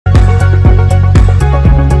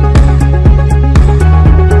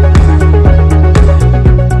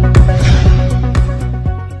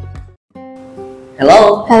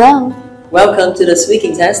Welcome to the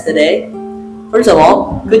speaking test today. First of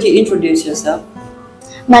all, could you introduce yourself?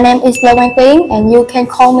 My name is Luyện and you can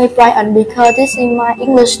call me Brian because this is my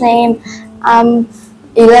English name. I'm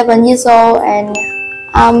 11 years old and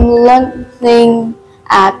I'm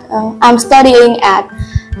studying at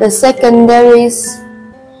the secondary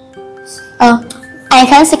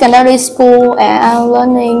school and I'm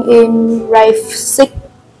learning in grade 6.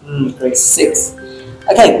 Grade 6.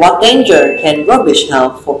 Okay, what danger can rubbish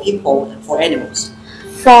have for people and for animals?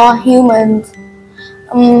 For humans,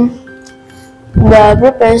 the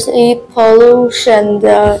rubbish is pollution,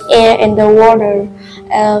 the air and the water.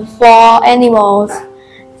 For animals,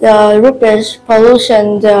 the rubbish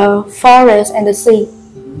pollution, the forest and the sea.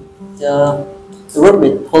 The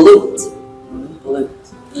rubbish pollute.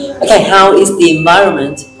 Okay, how is the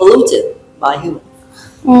environment polluted by humans?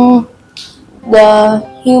 The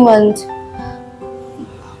humans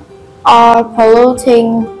are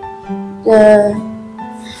polluting the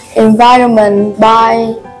environment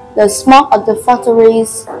by the smoke of the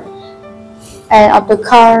factories and of the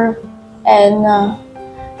car, and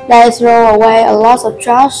they throw away a lot of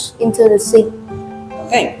trash into the sea.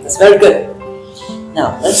 Okay, that's very good.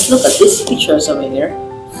 Now let's look at these pictures over here.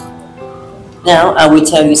 Now I will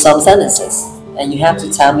tell you some sentences and you have to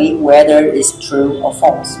tell me whether it's true or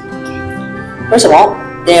false. First of all,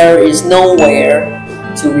 there is nowhere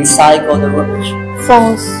to recycle the rubbish.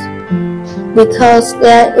 False, because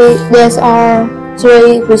there are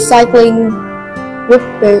 3 recycling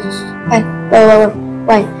rubbish.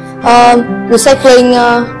 Recycling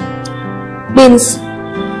bins.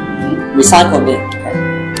 Recycle bin. Okay.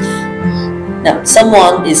 Now,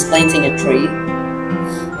 someone is planting a tree.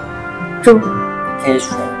 True. Okay, it's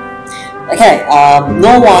true. Okay,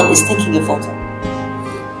 no one is taking a photo.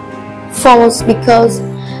 False, because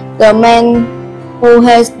the man who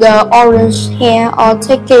has the orange hair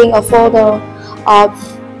taking a photo of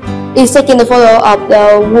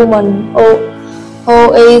the woman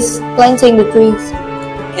who is planting the trees.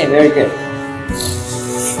 Okay, very good.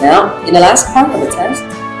 Now, in the last part of the test,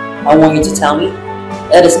 I want you to tell me,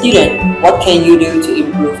 as a student, what can you do to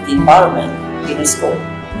improve the environment in the school?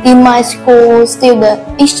 In my school,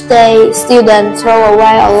 each day students throw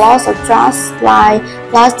away a lot of trash like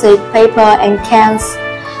plastic, paper and cans.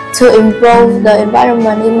 To improve the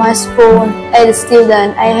environment in my school, as a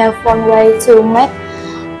student, I have one way to make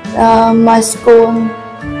my school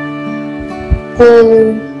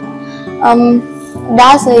clean.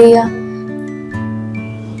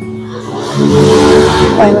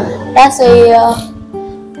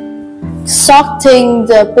 Sorting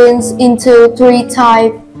the bins into 3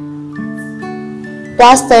 types: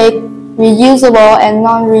 plastic, reusable and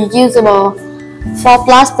non-reusable. For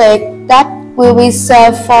plastic, that will be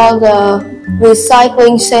served for the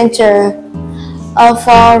recycling center.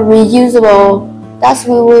 For reusable, that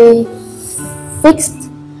will be fixed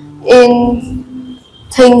into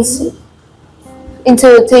things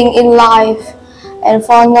in life. And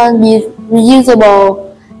for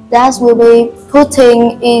non-reusable, that will be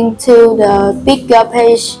putting into the big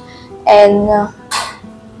garbage and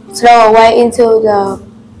throw away into the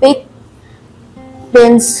big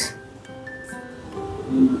bins.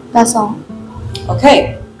 That's all.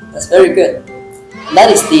 Okay, that's very good. And that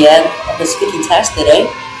is the end of the speaking test today.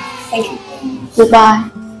 Thank you. Goodbye.